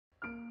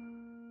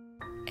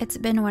It's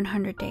been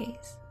 100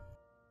 days.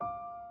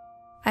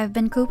 I've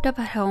been cooped up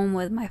at home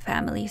with my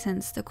family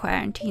since the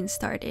quarantine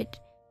started,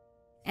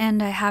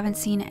 and I haven't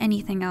seen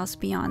anything else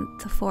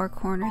beyond the four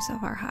corners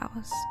of our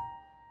house.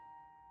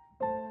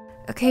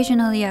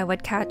 Occasionally, I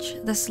would catch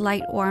the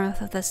slight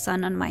warmth of the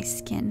sun on my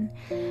skin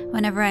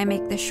whenever I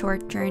make the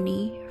short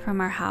journey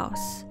from our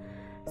house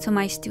to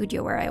my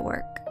studio where I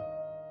work.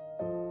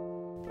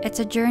 It's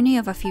a journey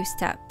of a few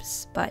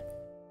steps, but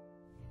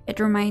it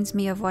reminds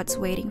me of what's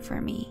waiting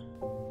for me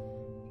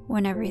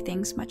when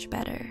everything's much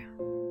better.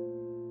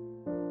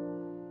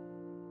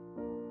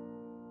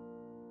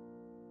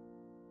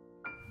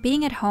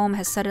 Being at home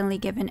has suddenly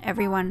given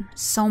everyone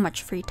so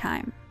much free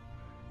time.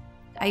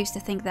 I used to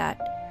think that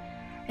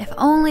if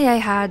only I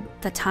had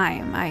the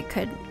time, I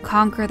could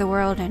conquer the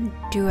world and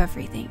do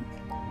everything.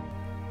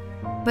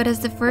 But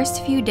as the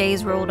first few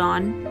days rolled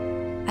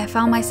on, I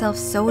found myself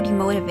so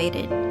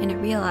demotivated, and I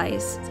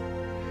realized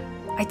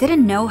I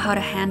didn't know how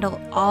to handle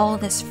all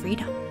this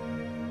freedom.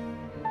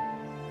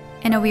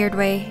 In a weird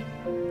way,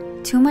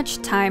 too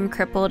much time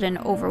crippled and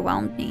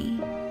overwhelmed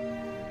me.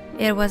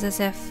 It was as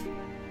if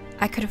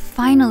I could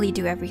finally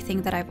do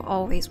everything that I've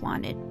always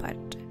wanted, but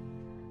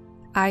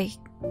I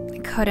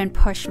couldn't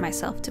push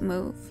myself to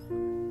move.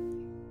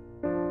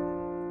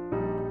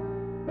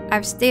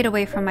 I've stayed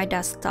away from my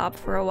desktop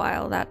for a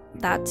while.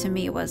 That to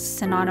me was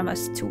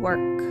synonymous to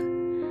work.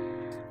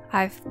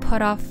 I've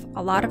put off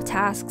a lot of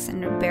tasks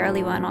and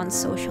barely went on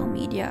social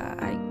media.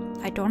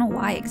 I don't know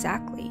why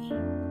exactly.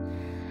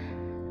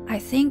 I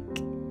think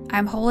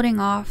I'm holding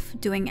off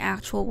doing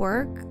actual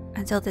work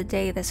until the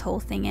day this whole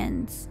thing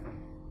ends.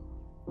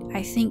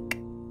 I think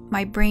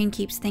my brain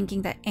keeps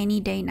thinking that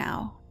any day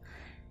now,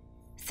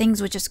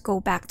 things would just go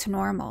back to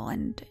normal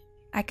and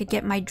I could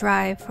get my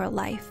drive for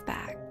life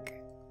back.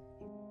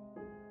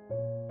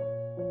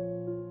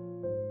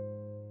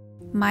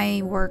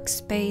 My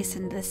workspace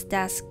and this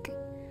desk,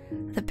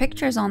 the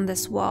pictures on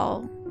this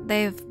wall,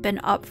 they've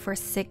been up for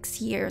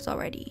 6 years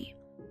already.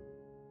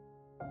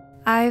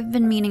 I've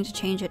been meaning to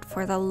change it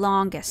for the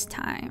longest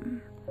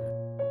time.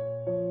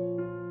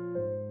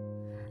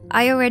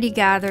 I already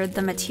gathered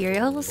the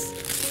materials,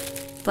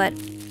 but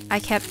I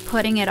kept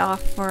putting it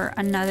off for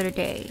another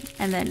day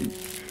and then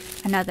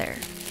another,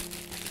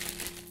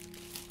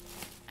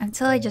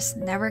 until I just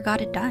never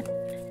got it done.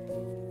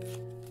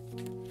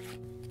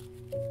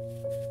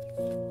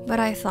 But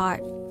I thought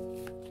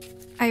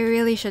I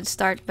really should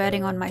start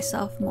betting on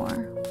myself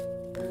more.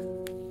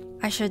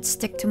 I should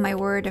stick to my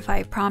word if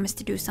I promise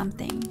to do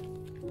something.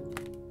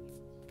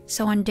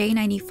 So on day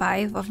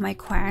 95 of my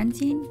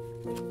quarantine,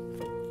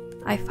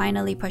 I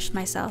finally pushed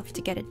myself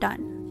to get it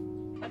done.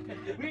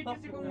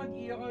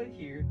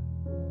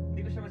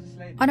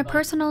 On a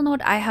personal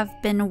note, I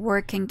have been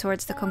working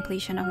towards the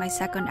completion of my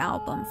second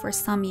album for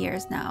some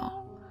years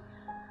now.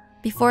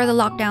 Before the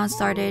lockdown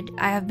started,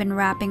 I have been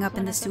wrapping up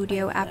in the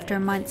studio after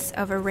months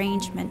of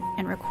arrangement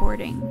and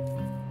recording.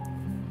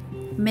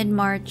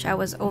 Mid-March, I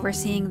was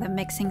overseeing the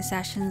mixing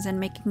sessions and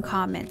making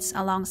comments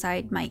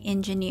alongside my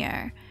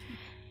engineer.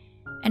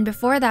 And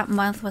before that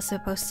month was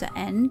supposed to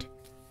end,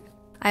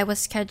 I was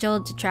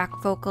scheduled to track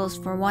vocals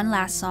for one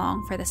last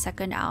song for the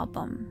second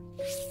album.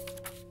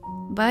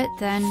 But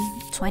then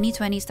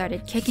 2020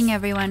 started kicking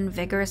everyone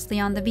vigorously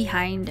on the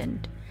behind,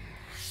 and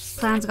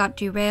plans got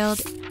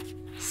derailed,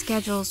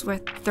 schedules were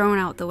thrown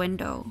out the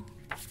window.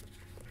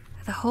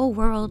 The whole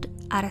world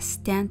at a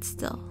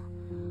standstill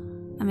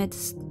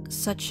amidst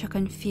such a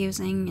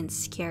confusing and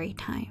scary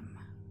time.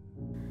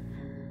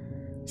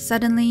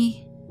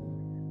 Suddenly,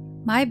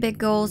 my big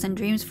goals and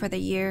dreams for the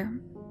year,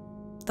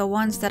 the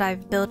ones that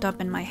I've built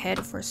up in my head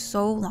for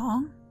so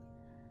long,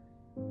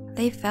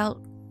 they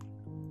felt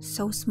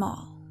so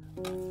small.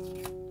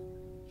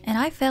 And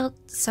I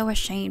felt so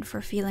ashamed for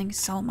feeling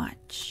so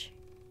much.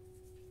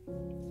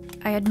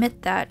 I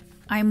admit that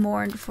I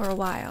mourned for a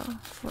while,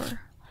 for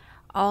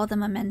all the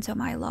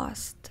momentum I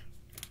lost,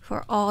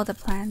 for all the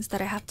plans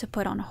that I have to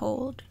put on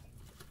hold.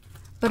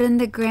 But in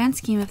the grand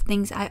scheme of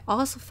things, I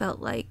also felt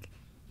like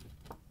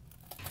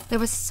there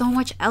was so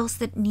much else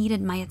that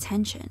needed my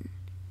attention.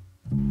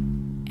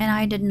 And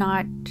I did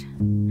not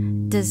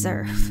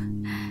deserve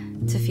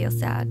to feel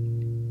sad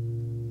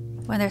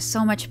when there's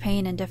so much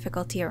pain and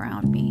difficulty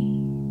around me.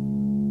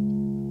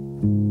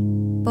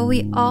 But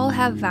we all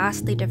have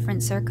vastly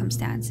different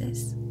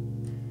circumstances.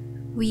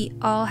 We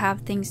all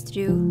have things to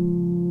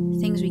do,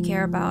 things we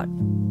care about,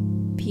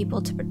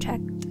 people to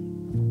protect.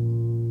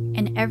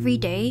 And every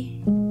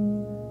day,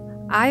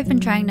 I've been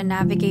trying to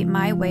navigate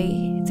my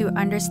way through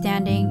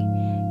understanding,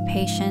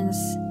 patience,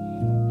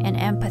 and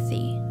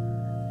empathy.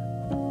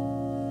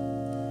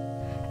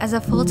 As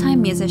a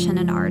full-time musician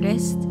and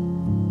artist,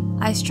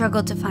 I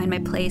struggled to find my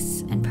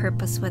place and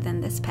purpose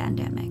within this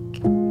pandemic.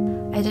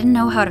 I didn't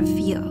know how to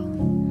feel,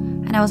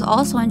 and I was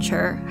also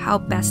unsure how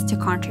best to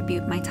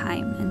contribute my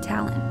time and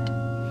talent.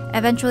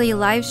 Eventually,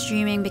 live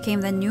streaming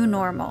became the new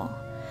normal,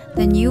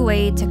 the new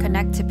way to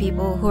connect to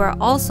people who are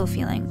also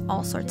feeling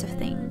all sorts of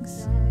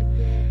things.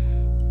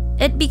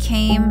 It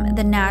became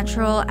the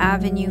natural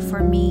avenue for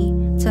me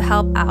to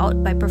help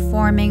out by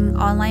performing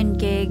online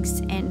gigs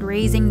and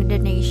raising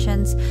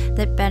donations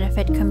that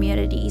benefit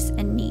communities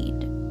in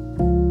need.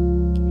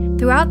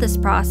 Throughout this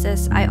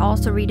process, I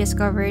also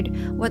rediscovered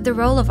what the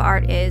role of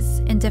art is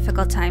in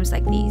difficult times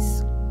like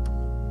these.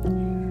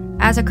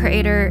 As a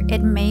creator,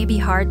 it may be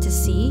hard to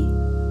see,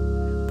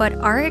 but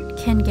art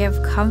can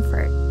give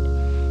comfort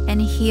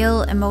and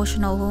heal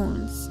emotional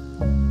wounds.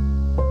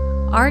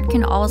 Art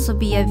can also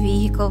be a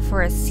vehicle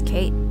for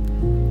escape,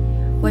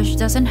 which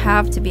doesn't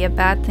have to be a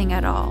bad thing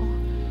at all,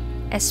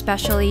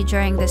 especially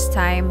during this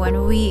time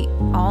when we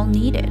all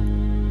need it.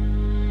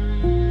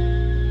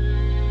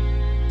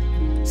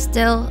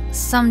 Still,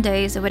 some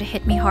days it would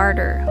hit me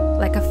harder,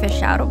 like a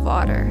fish out of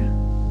water.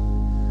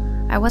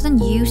 I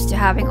wasn't used to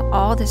having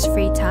all this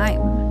free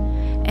time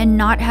and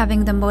not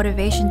having the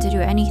motivation to do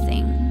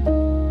anything.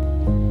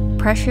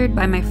 Pressured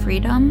by my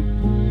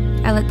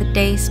freedom, I let the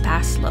days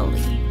pass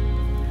slowly,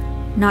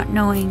 not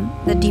knowing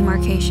the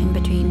demarcation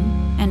between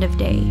end of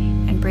day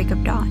and break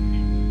of dawn.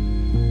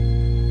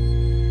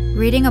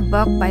 Reading a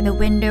book by the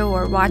window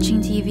or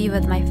watching TV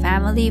with my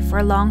family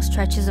for long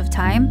stretches of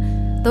time,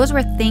 those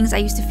were things I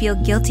used to feel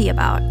guilty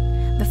about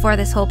before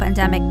this whole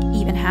pandemic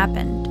even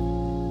happened.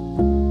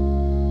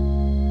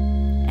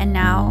 And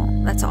now,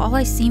 that's all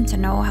I seem to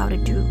know how to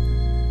do.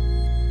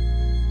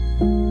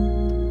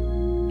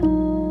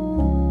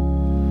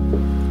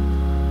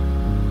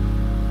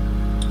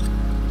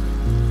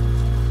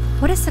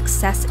 What is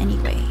success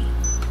anyway?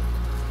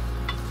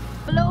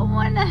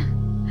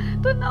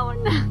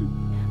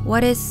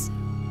 What is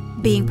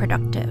being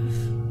productive?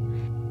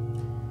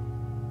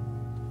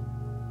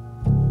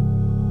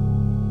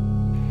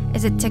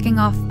 Is it ticking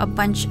off a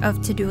bunch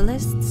of to-do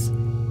lists?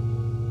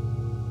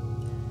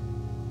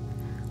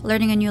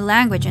 Learning a new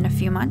language in a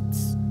few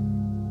months?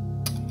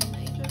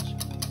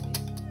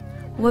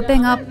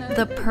 Whipping up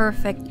the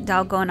perfect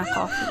dalgona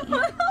coffee?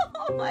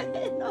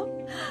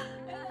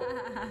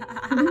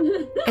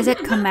 Is it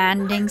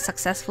commanding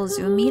successful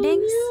Zoom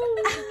meetings?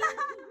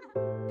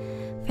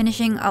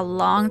 Finishing a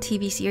long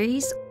TV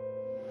series?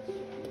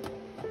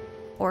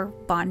 Or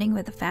bonding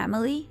with the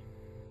family?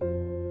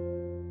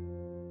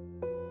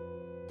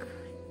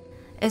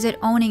 Is it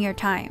owning your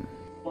time?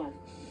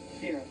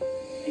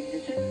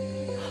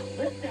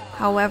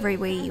 However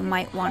way you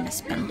might want to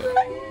spend it.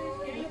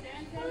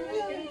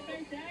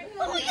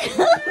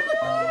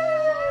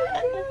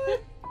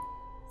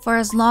 For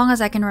as long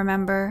as I can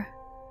remember,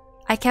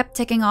 I kept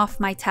ticking off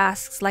my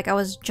tasks like I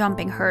was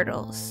jumping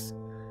hurdles.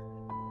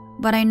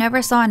 But I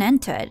never saw an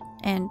end to it,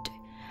 and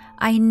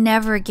I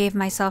never gave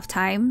myself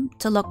time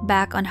to look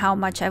back on how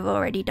much I've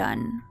already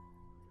done,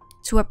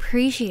 to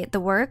appreciate the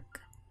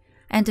work,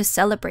 and to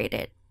celebrate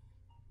it.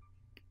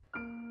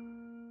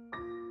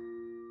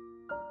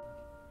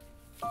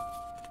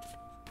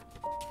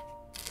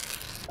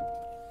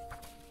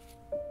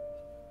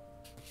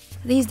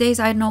 These days,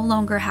 I no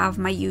longer have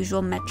my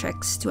usual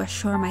metrics to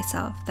assure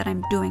myself that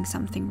I'm doing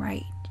something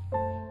right.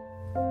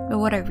 But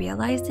what I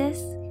realized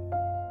is,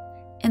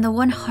 in the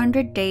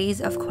 100 days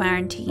of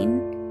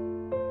quarantine,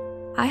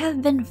 I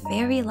have been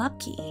very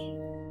lucky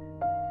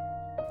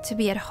to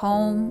be at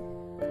home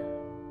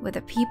with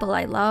the people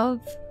I love.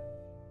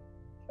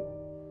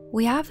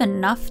 We have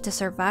enough to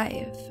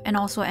survive and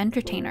also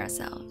entertain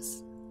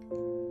ourselves.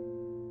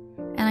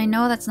 And I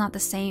know that's not the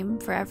same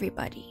for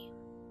everybody.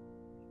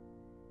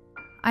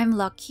 I'm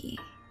lucky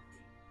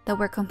that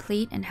we're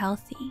complete and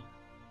healthy.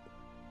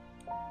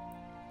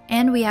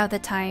 And we have the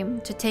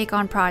time to take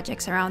on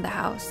projects around the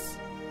house,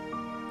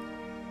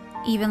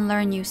 even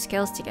learn new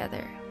skills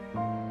together.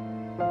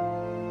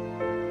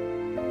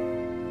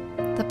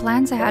 The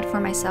plans I had for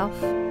myself,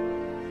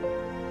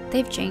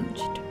 they've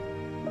changed.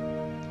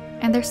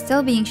 And they're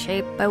still being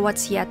shaped by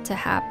what's yet to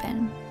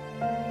happen.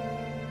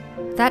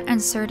 That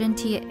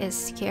uncertainty is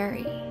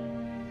scary.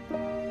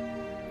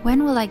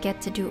 When will I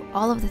get to do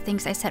all of the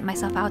things I set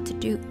myself out to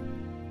do?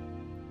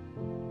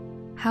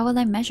 How will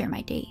I measure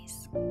my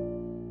days?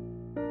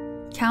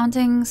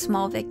 Counting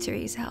small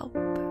victories help.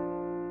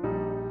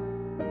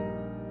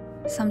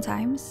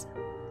 Sometimes,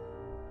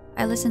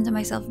 I listen to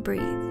myself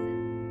breathe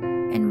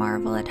and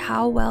marvel at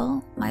how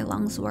well my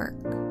lungs work.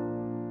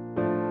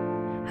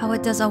 How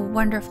it does a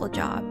wonderful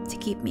job to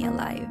keep me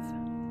alive.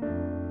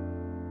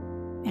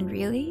 And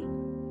really,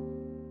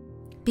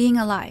 being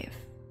alive,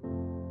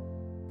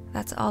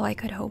 that's all I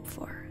could hope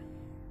for.